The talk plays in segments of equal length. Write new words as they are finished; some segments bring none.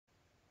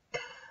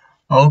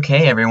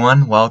Okay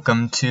everyone,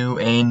 welcome to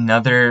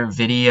another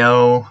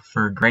video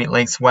for Great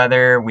Lakes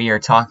weather. We are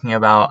talking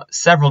about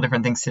several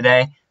different things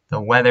today.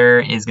 The weather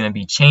is going to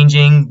be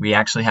changing. We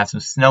actually have some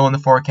snow in the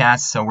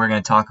forecast, so we're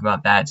going to talk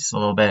about that just a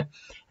little bit.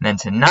 And then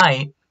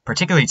tonight,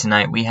 particularly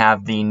tonight, we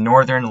have the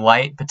northern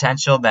light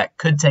potential that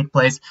could take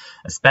place,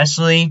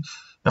 especially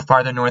the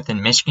farther north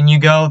in Michigan you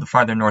go, the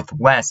farther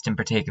northwest in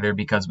particular,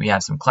 because we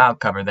have some cloud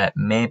cover that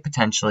may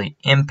potentially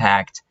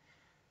impact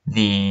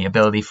the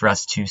ability for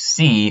us to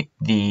see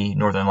the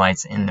northern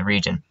lights in the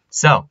region.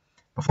 So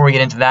before we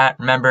get into that,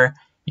 remember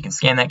you can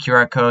scan that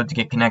QR code to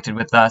get connected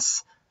with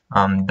us.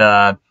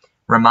 The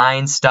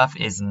remind stuff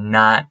is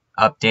not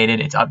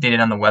updated. It's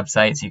updated on the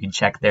website, so you can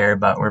check there,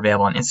 but we're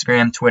available on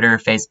Instagram, Twitter,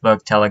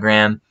 Facebook,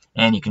 Telegram,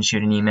 and you can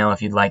shoot an email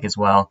if you'd like as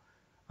well.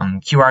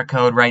 QR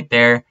code right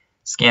there.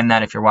 Scan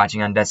that if you're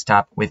watching on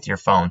desktop with your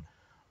phone.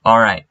 All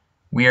right,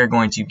 we are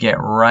going to get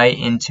right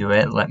into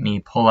it. Let me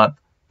pull up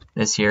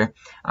this here.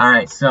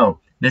 Alright, so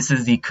this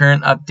is the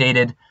current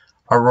updated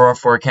aurora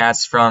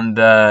forecast from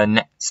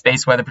the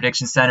Space Weather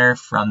Prediction Center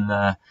from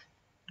the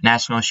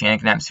National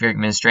Oceanic and Atmospheric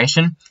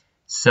Administration.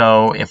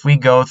 So if we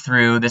go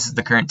through, this is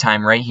the current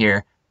time right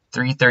here,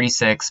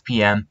 3:36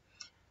 p.m.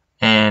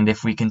 And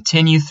if we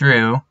continue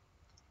through, if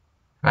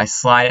I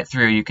slide it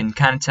through, you can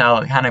kind of tell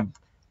it kind of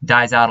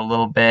dies out a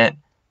little bit.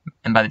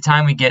 And by the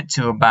time we get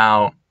to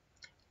about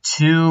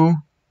 2,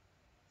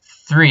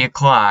 3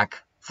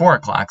 o'clock, 4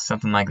 o'clock,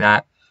 something like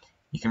that,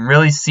 you can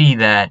really see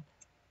that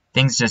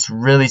things just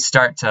really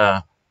start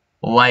to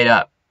light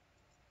up.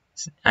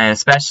 And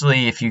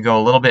especially if you go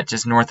a little bit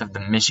just north of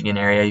the Michigan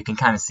area, you can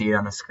kind of see it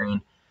on the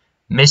screen.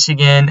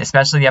 Michigan,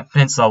 especially the Upper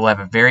Peninsula, will have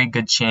a very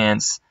good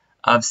chance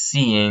of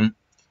seeing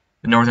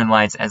the northern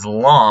lights as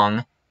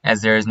long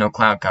as there is no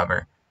cloud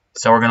cover.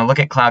 So we're going to look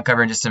at cloud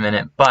cover in just a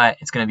minute, but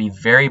it's going to be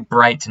very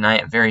bright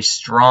tonight. A very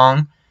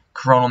strong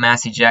coronal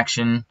mass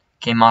ejection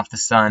came off the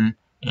sun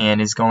and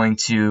is going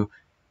to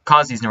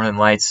cause these northern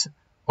lights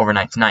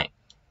overnight tonight.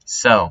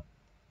 So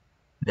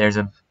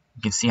you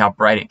can see how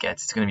bright it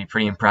gets. It's going to be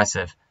pretty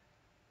impressive.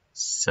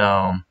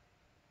 So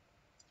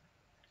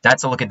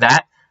that's a look at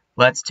that.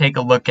 Let's take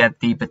a look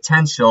at the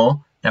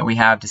potential that we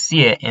have to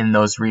see it in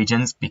those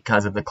regions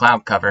because of the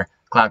cloud cover.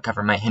 Cloud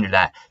cover might hinder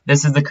that.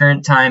 This is the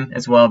current time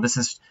as well. This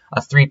is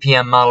a 3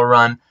 p.m. model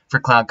run for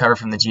cloud cover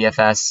from the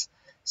GFS.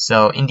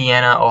 So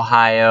Indiana,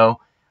 Ohio,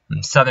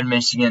 southern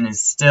Michigan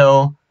is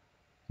still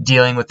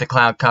dealing with the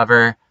cloud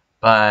cover.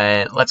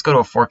 But let's go to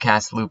a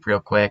forecast loop real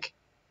quick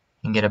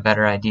and get a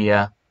better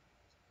idea.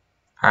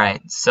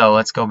 Alright, so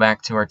let's go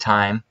back to our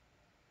time.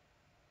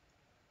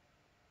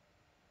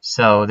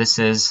 So this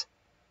is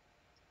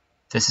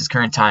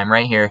current time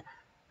right here.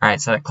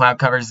 Alright, so the cloud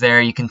cover's there,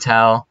 you can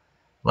tell.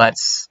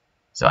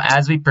 So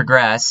as we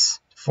progress,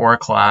 4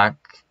 o'clock,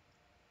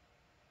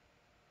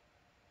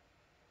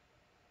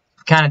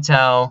 kind of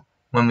tell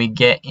when we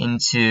get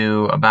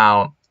into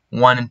about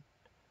 1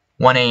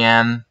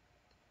 a.m.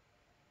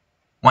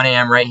 1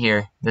 a.m. right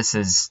here. This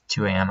is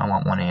 2 a.m. I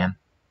want 1 a.m.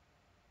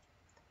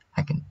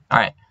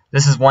 Alright,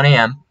 this is 1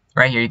 a.m.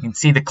 right here. You can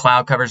see the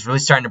cloud cover is really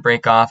starting to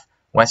break off.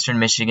 Western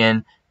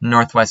Michigan,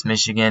 northwest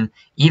Michigan,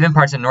 even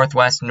parts of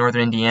northwest,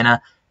 northern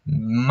Indiana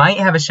might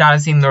have a shot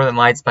of seeing northern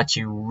lights, but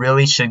you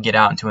really should get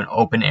out into an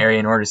open area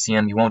in order to see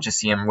them. You won't just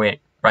see them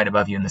right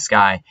above you in the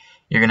sky.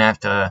 You're going to have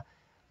to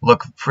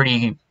look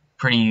pretty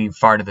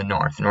far to the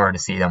north in order to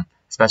see them,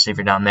 especially if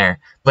you're down there.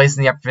 Places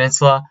in the Upper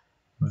Peninsula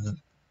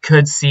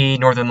could see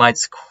northern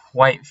lights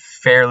quite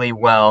fairly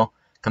well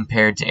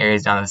compared to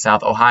areas down to the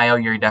south. Ohio,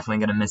 you're definitely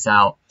going to miss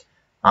out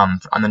on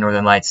the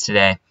northern lights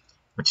today,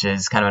 which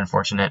is kind of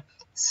unfortunate.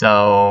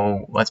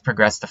 So let's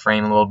progress the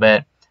frame a little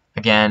bit.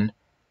 Again,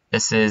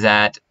 this is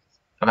at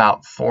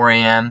about 4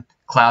 a.m.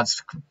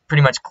 Clouds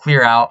pretty much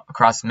clear out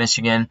across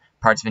Michigan,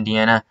 parts of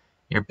Indiana.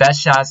 Your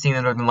best shot of seeing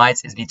the northern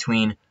lights is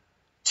between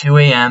 2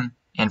 a.m.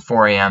 and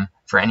 4 a.m.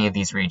 for any of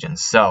these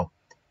regions. So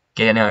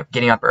getting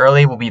up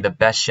early will be the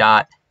best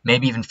shot.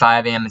 Maybe even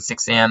 5 a.m. and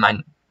 6 a.m.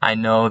 I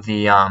know it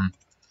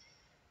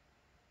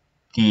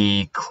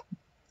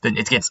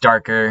gets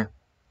darker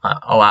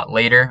a lot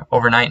later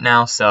overnight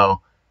now, so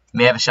you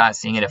may have a shot at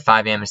seeing it at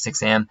 5 a.m. or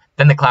 6 a.m.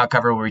 Then the cloud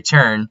cover will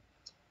return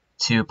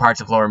to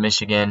parts of lower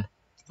Michigan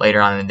later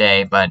on in the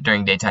day, but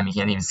during daytime you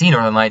can't even see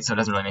northern lights, so it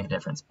doesn't really make a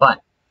difference. But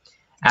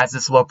as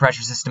this low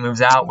pressure system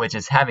moves out, which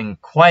is having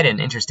quite an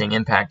interesting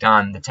impact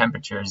on the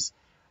temperatures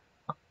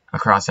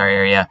across our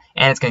area,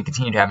 and it's going to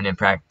continue to have an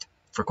impact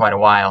for quite a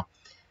while.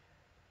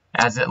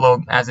 As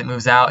it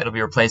moves out, it'll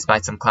be replaced by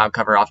some cloud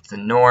cover off to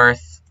the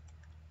north.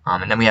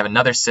 And then we have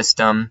another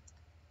system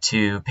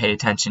to pay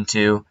attention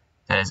to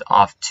that is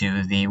off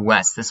to the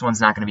west. This one's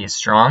not going to be as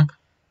strong,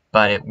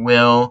 but it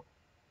will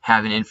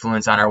have an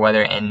influence on our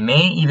weather and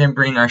may even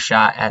bring our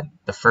shot at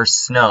the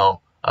first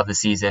snow of the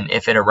season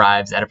if it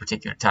arrives at a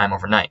particular time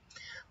overnight.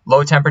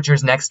 Low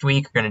temperatures next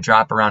week are going to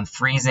drop around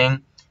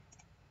freezing.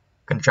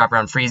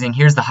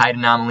 Here's the height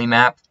anomaly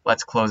map.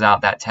 Let's close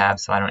out that tab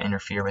so I don't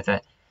interfere with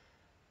it.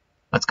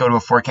 Let's go to a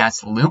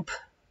forecast loop.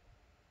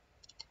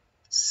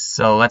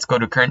 So let's go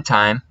to current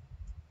time.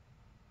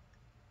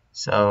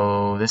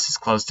 So this is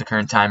close to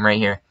current time right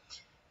here.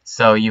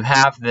 So you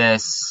have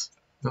this,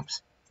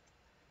 oops,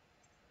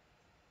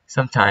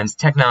 sometimes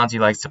technology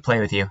likes to play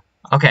with you.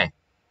 Okay,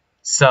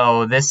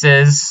 so this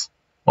is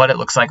what it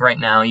looks like right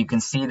now. You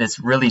can see this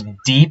really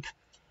deep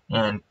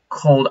and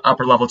cold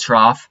upper level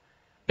trough.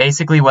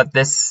 Basically what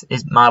this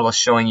model is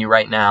showing you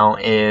right now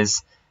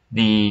is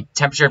the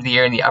temperature of the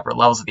air in the upper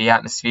levels of the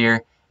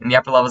atmosphere. In the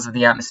upper levels of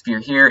the atmosphere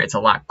here, it's a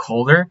lot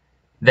colder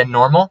than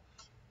normal.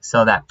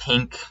 So that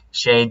pink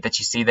shade that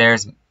you see there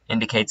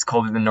indicates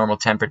colder than normal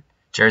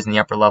temperatures in the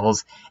upper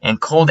levels. And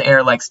cold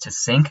air likes to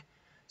sink.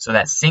 So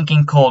that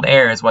sinking cold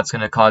air is what's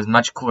going to cause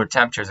much cooler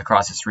temperatures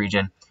across this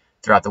region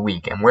throughout the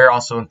week. And we're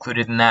also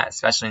included in that,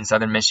 especially in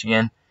southern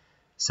Michigan.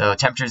 So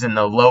temperatures in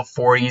the low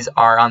 40s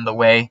are on the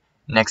way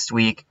next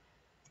week.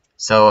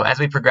 So as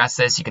we progress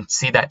this, you can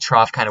see that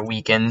trough kind of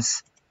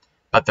weakens,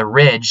 but the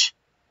ridge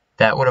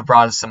that would have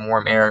brought us some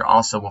warm air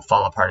also will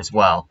fall apart as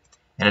well.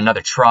 And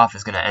another trough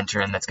is going to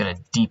enter in that's going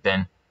to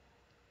deepen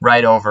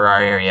right over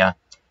our area.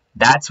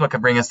 That's what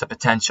could bring us the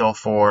potential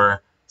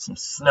for some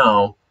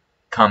snow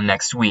come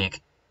next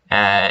week,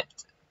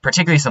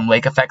 particularly some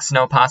lake effect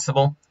snow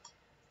possible.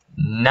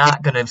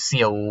 Not going to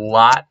see a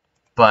lot,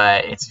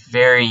 but it's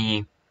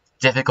very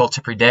difficult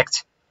to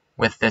predict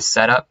with this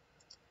setup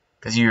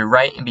because you're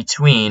right in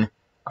between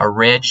a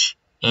ridge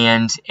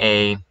and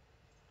a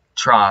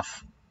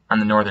trough on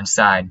the northern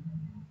side.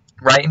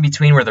 Right in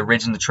between where the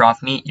ridge and the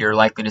trough meet, you're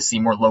likely to see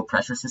more low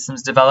pressure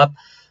systems develop.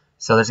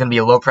 So there's going to be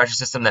a low pressure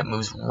system that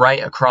moves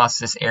right across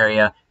this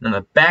area. And on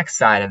the back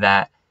side of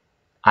that,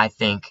 I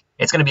think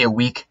it's going to be a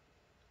weak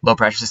low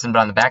pressure system, but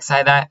on the back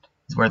side of that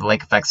is where the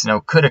lake effect snow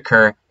could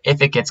occur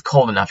if it gets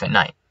cold enough at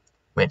night,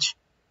 which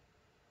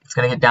it's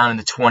going to get down in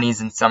the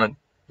 20s in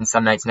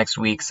some nights next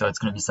week, so it's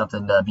going to be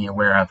something to be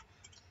aware of.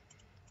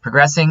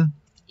 Progressing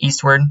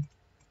eastward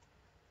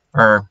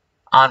or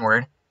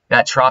onward,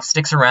 that trough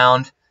sticks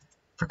around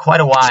for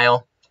quite a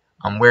while.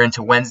 We're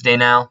into Wednesday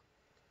now.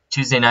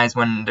 Tuesday night is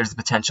when there's the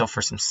potential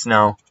for some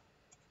snow.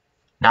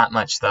 Not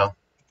much though.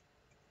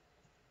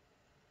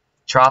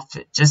 Trough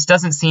just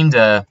doesn't seem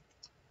to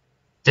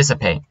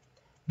dissipate.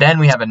 Then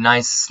we have a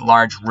nice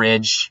large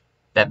ridge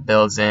that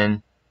builds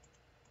in.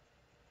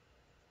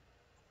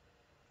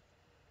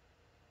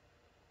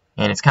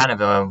 And it's kind of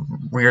a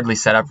weirdly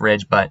set up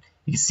ridge, but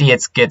you can see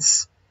it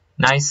gets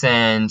nice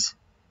and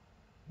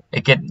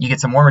you get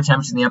some warmer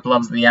temperatures in the upper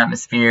levels of the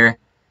atmosphere.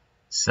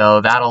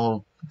 So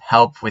that'll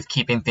help with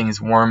keeping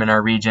things warm in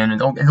our region.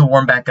 It'll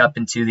warm back up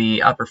into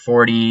the upper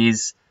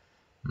 40s,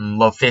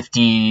 low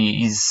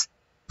 50s,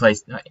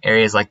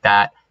 areas like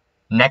that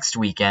next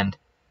weekend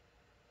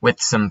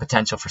with some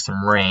potential for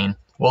some rain.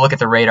 We'll look at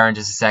the radar in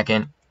just a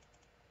second. And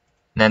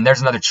then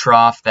there's another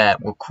trough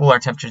that will cool our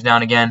temperatures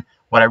down again.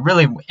 What I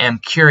really am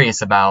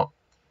curious about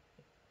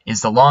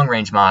is the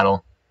long-range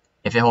model,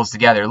 if it holds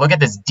together. Look at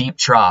this deep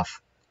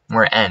trough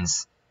where it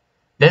ends.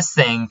 This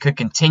thing could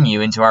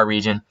continue into our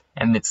region,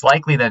 and it's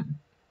likely that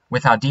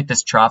with how deep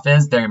this trough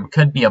is, there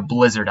could be a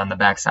blizzard on the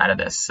backside of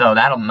this. So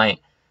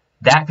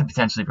that could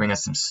potentially bring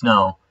us some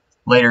snow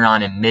later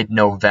on in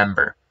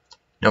mid-November.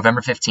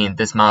 November 15th,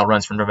 this model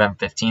runs from November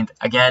 15th.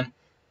 Again,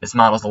 this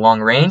model is a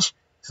long range,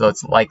 so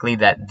it's likely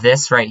that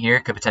this right here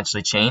could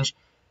potentially change.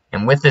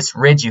 And with this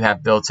ridge you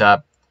have built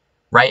up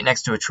right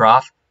next to a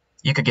trough,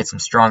 you could get some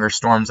stronger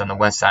storms on the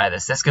west side of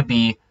this. This could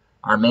be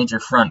our major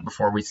front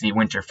before we see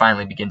winter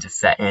finally begin to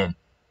set in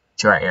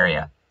to our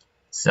area.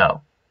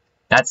 So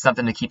that's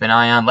something to keep an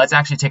eye on. Let's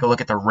actually take a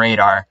look at the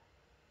radar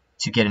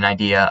to get an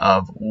idea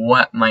of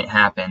what might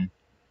happen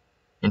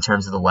in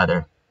terms of the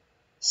weather.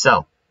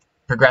 So,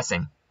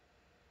 progressing.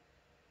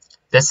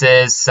 This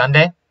is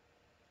Sunday.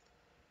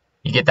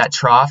 You get that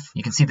trough.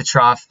 You can see the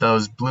trough,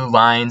 those blue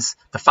lines.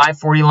 The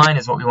 540 line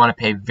is what we want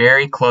to pay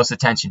very close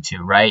attention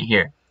to right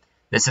here.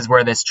 This is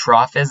where this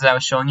trough is that I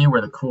was showing you,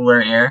 where the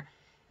cooler air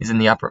is in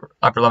the upper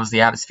levels of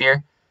the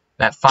atmosphere.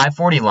 That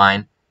 540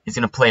 line is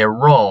going to play a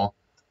role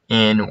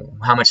in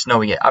how much snow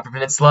we get. Upper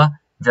Peninsula,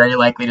 very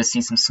likely to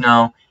see some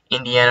snow.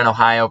 Indiana and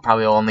Ohio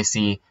probably will only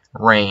see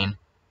rain.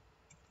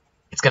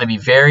 It's going to be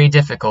very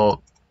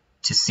difficult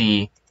to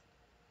see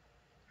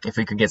if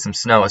we could get some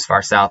snow as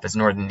far south as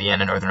northern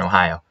Indiana and northern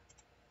Ohio.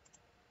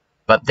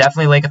 But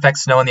definitely lake effect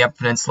snow in the Upper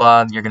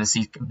Peninsula. You're going to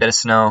see a bit of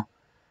snow.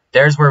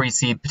 There's where we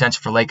see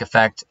potential for lake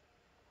effect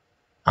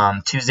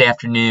Tuesday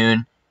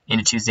afternoon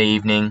into Tuesday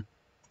evening.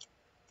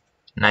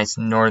 Nice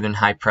northern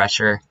high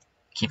pressure,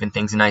 keeping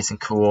things nice and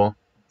cool.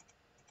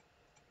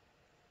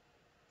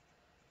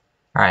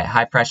 Alright,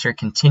 high pressure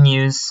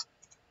continues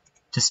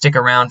to stick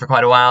around for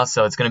quite a while,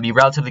 so it's going to be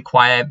relatively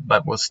quiet,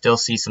 but we'll still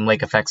see some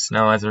lake effect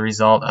snow as a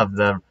result of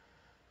the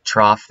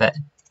trough that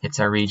hits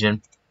our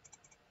region.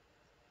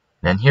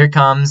 Then here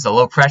comes the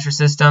low pressure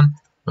system.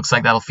 Looks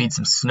like that'll feed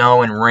some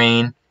snow and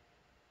rain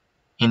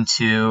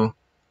into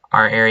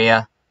our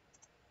area.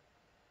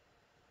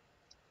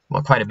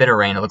 Well, quite a bit of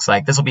rain it looks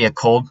like. This will be a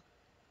cold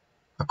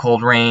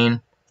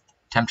rain.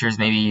 Temperatures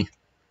maybe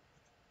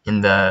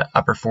in the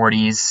upper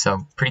 40s,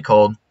 so pretty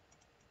cold.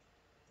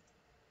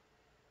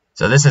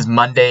 So this is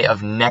Monday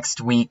of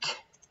next week.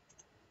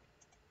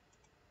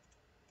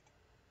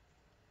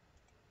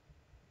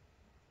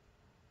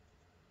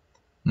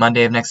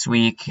 Monday of next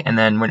week, and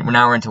then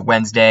now we're into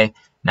Wednesday.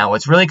 Now,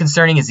 what's really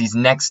concerning is these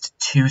next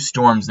two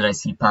storms that I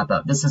see pop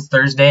up. This is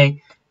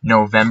Thursday,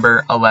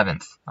 November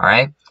 11th, all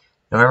right?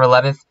 November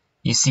 11th,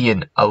 you see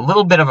a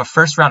little bit of a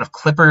first round of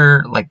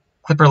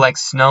clipper-like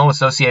snow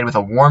associated with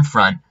a warm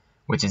front,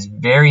 which is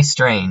very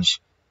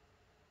strange.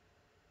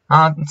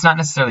 It's not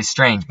necessarily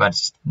strange, but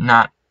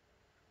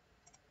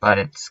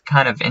it's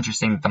kind of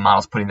interesting that the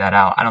model's putting that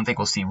out. I don't think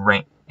we'll see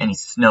any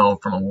snow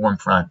from a warm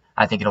front.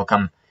 I think it'll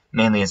come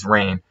mainly as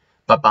rain.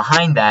 But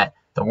behind that,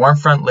 the warm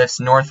front lifts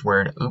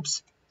northward.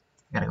 Oops,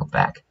 I gotta go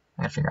back.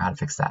 I gotta figure out how to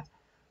fix that.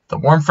 The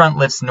warm front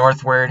lifts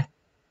northward,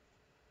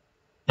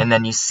 and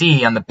then you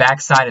see on the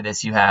back side of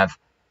this, you have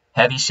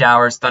heavy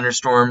showers,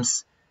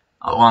 thunderstorms,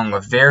 along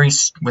with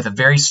a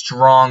very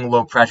strong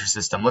low pressure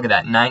system. Look at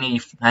that,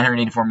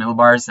 984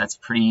 millibars. That's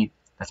pretty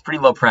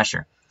low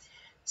pressure.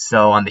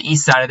 So on the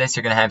east side of this,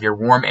 you're going to have your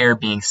warm air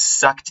being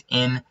sucked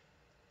in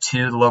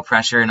to the low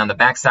pressure, and on the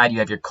back side, you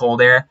have your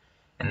cold air,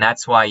 and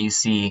that's why you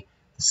see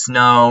the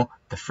snow,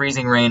 the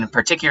freezing rain,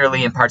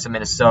 particularly in parts of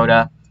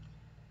Minnesota.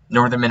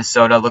 Northern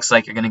Minnesota looks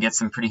like you're going to get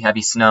some pretty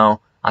heavy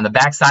snow. On the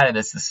back side of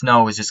this, the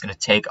snow is just going to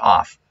take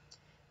off.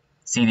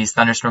 See these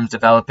thunderstorms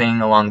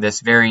developing along this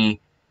very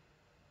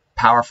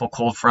powerful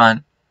cold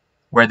front,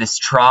 where this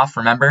trough,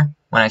 remember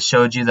when I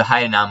showed you the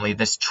height anomaly,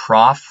 this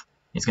trough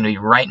is going to be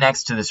right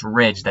next to this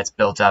ridge that's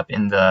built up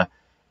in the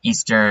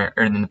eastern,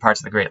 or in the parts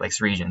of the Great Lakes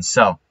region.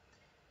 So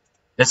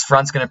this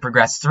front's going to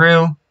progress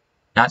through.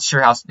 Not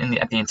sure how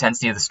at the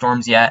intensity of the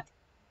storms yet,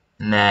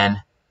 and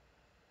then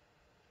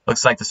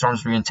looks like the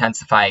storms will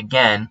intensify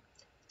again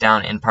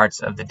down in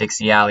parts of the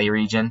Dixie Alley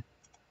region.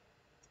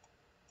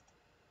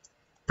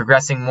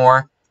 Progressing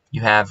more,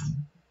 you have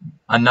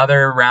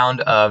another round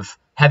of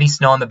heavy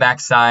snow on the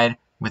backside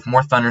with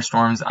more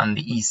thunderstorms on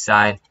the east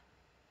side,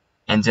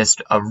 and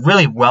just a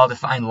really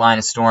well-defined line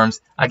of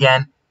storms.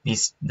 Again,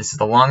 this is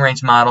the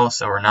long-range model,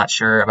 so we're not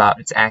sure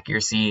about its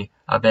accuracy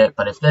a bit,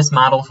 but if this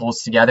model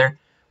holds together,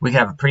 we could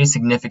have a pretty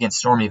significant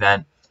storm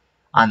event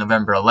on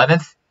November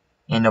 11th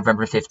and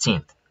November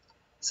 15th.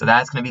 So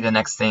that's going to be the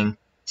next thing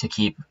to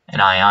keep an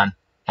eye on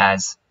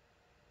as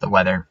the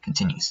weather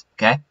continues,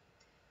 okay?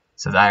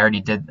 So I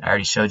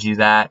already showed you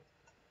that.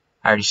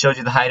 I already showed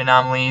you the height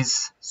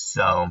anomalies,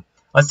 so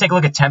let's take a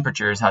look at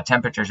temperatures, how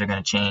temperatures are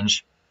going to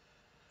change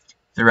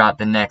throughout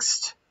the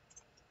next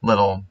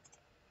little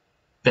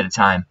bit of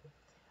time.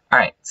 All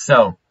right,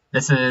 so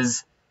this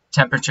is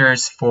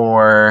temperatures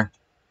for,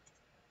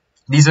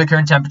 these are the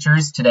current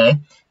temperatures today,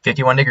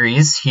 51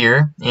 degrees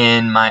here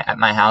at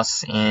my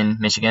house in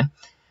Michigan.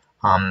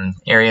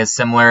 Areas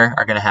similar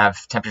are going to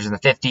have temperatures in the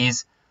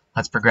 50s.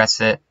 Let's progress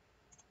it.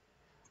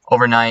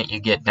 Overnight, you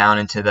get down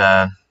into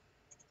the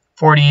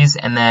 40s,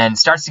 and then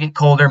starts to get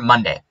colder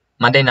Monday.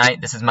 Monday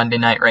night, this is Monday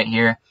night right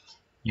here.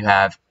 You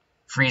have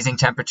freezing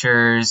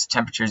temperatures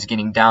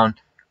getting down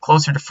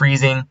closer to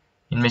freezing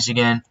in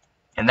Michigan,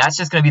 and that's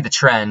just going to be the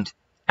trend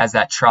as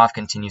that trough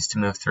continues to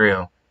move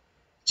through.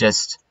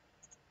 Just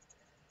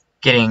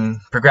getting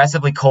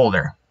progressively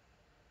colder.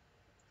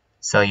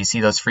 So you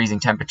see those freezing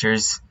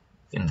temperatures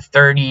in the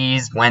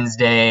 30s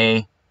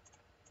Wednesday.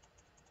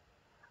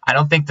 I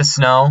don't think the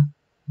snow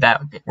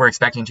that we're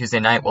expecting Tuesday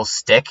night will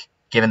stick,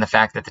 given the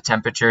fact that the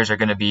temperatures are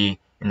going to be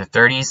in the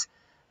 30s.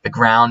 The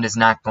ground is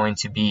not going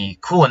to be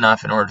cool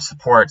enough in order to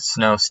support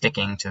snow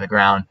sticking to the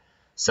ground.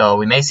 So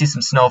we may see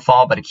some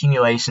snowfall, but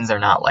accumulations are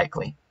not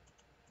likely.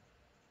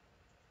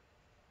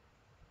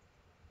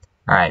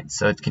 All right,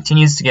 so it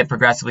continues to get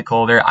progressively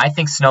colder. I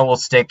think snow will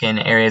stick in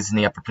areas in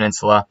the Upper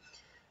Peninsula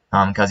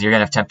because you're going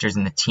to have temperatures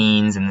in the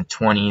teens and the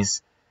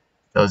 20s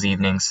those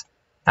evenings.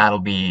 That'll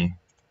be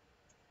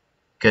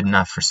good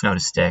enough for snow to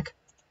stick.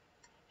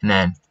 And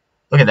then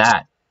look at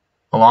that.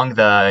 Along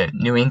the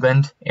New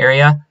England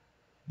area,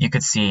 you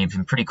could see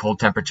some pretty cold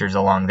temperatures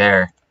along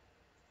there.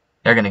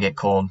 They're going to get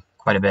cold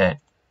quite a bit.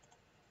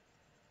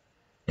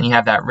 Then you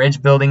have that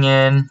ridge building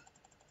in,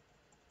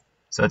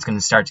 so it's going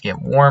to start to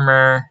get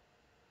warmer.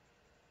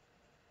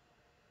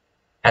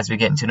 As we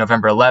get into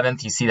November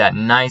 11th, you see that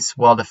nice,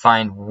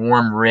 well-defined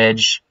warm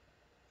ridge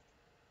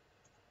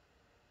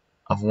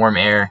of warm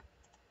air.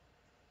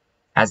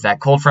 As that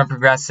cold front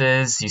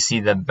progresses, you see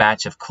the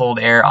batch of cold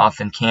air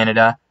off in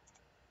Canada.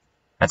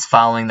 That's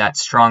following that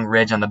strong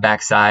ridge on the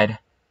backside,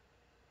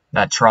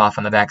 that trough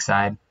on the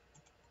backside.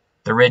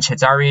 The ridge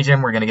hits our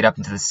region. We're going to get up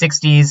into the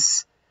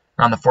 60s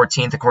around the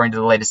 14th, according to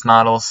the latest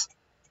models.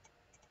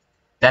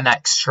 Then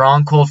that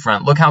strong cold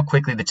front. Look how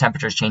quickly the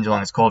temperatures change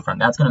along this cold front.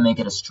 That's going to make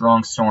it a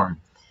strong storm.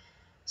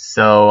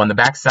 So on the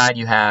backside,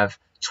 you have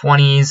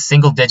 20s,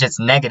 single digits,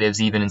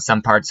 negatives even in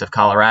some parts of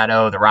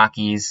Colorado, the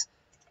Rockies,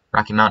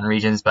 Rocky Mountain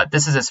regions. But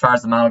this is as far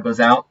as the model goes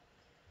out.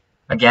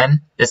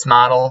 Again, this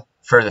model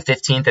for the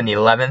 15th and the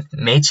 11th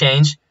may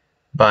change,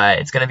 but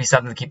it's going to be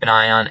something to keep an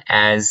eye on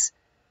as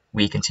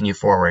we continue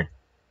forward.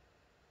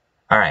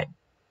 All right,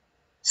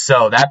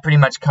 so that pretty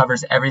much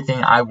covers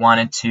everything I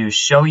wanted to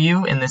show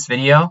you in this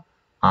video.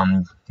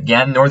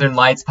 Again, northern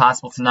lights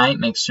possible tonight.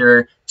 Make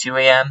sure 2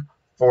 a.m.,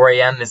 4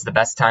 a.m. is the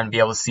best time to be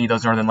able to see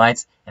those northern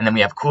lights. And then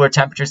we have cooler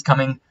temperatures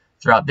coming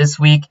throughout this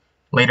week.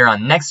 later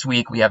on next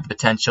week, we have the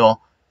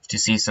potential to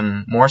see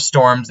some more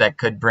storms that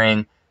could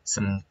bring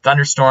some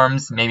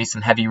thunderstorms, maybe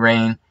some heavy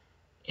rain,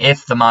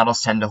 if the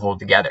models tend to hold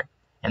together.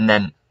 And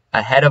then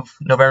ahead of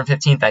November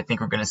 15th, I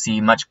think we're going to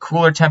see much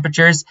cooler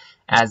temperatures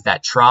as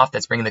that trough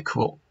that's bringing the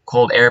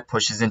cold air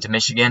pushes into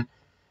Michigan.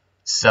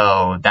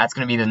 So that's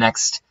going to be the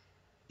next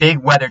big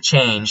weather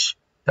change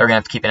that we're going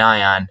to have to keep an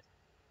eye on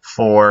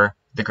for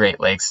the Great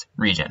Lakes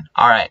region.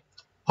 All right.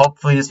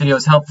 Hopefully this video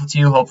was helpful to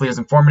you. Hopefully it was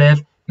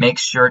informative. Make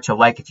sure to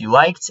like if you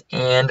liked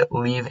and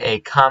leave a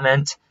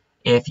comment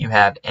if you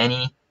have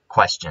any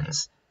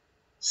questions.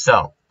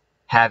 So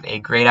have a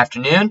great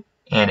afternoon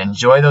and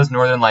enjoy those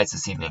northern lights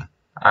this evening.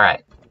 All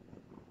right.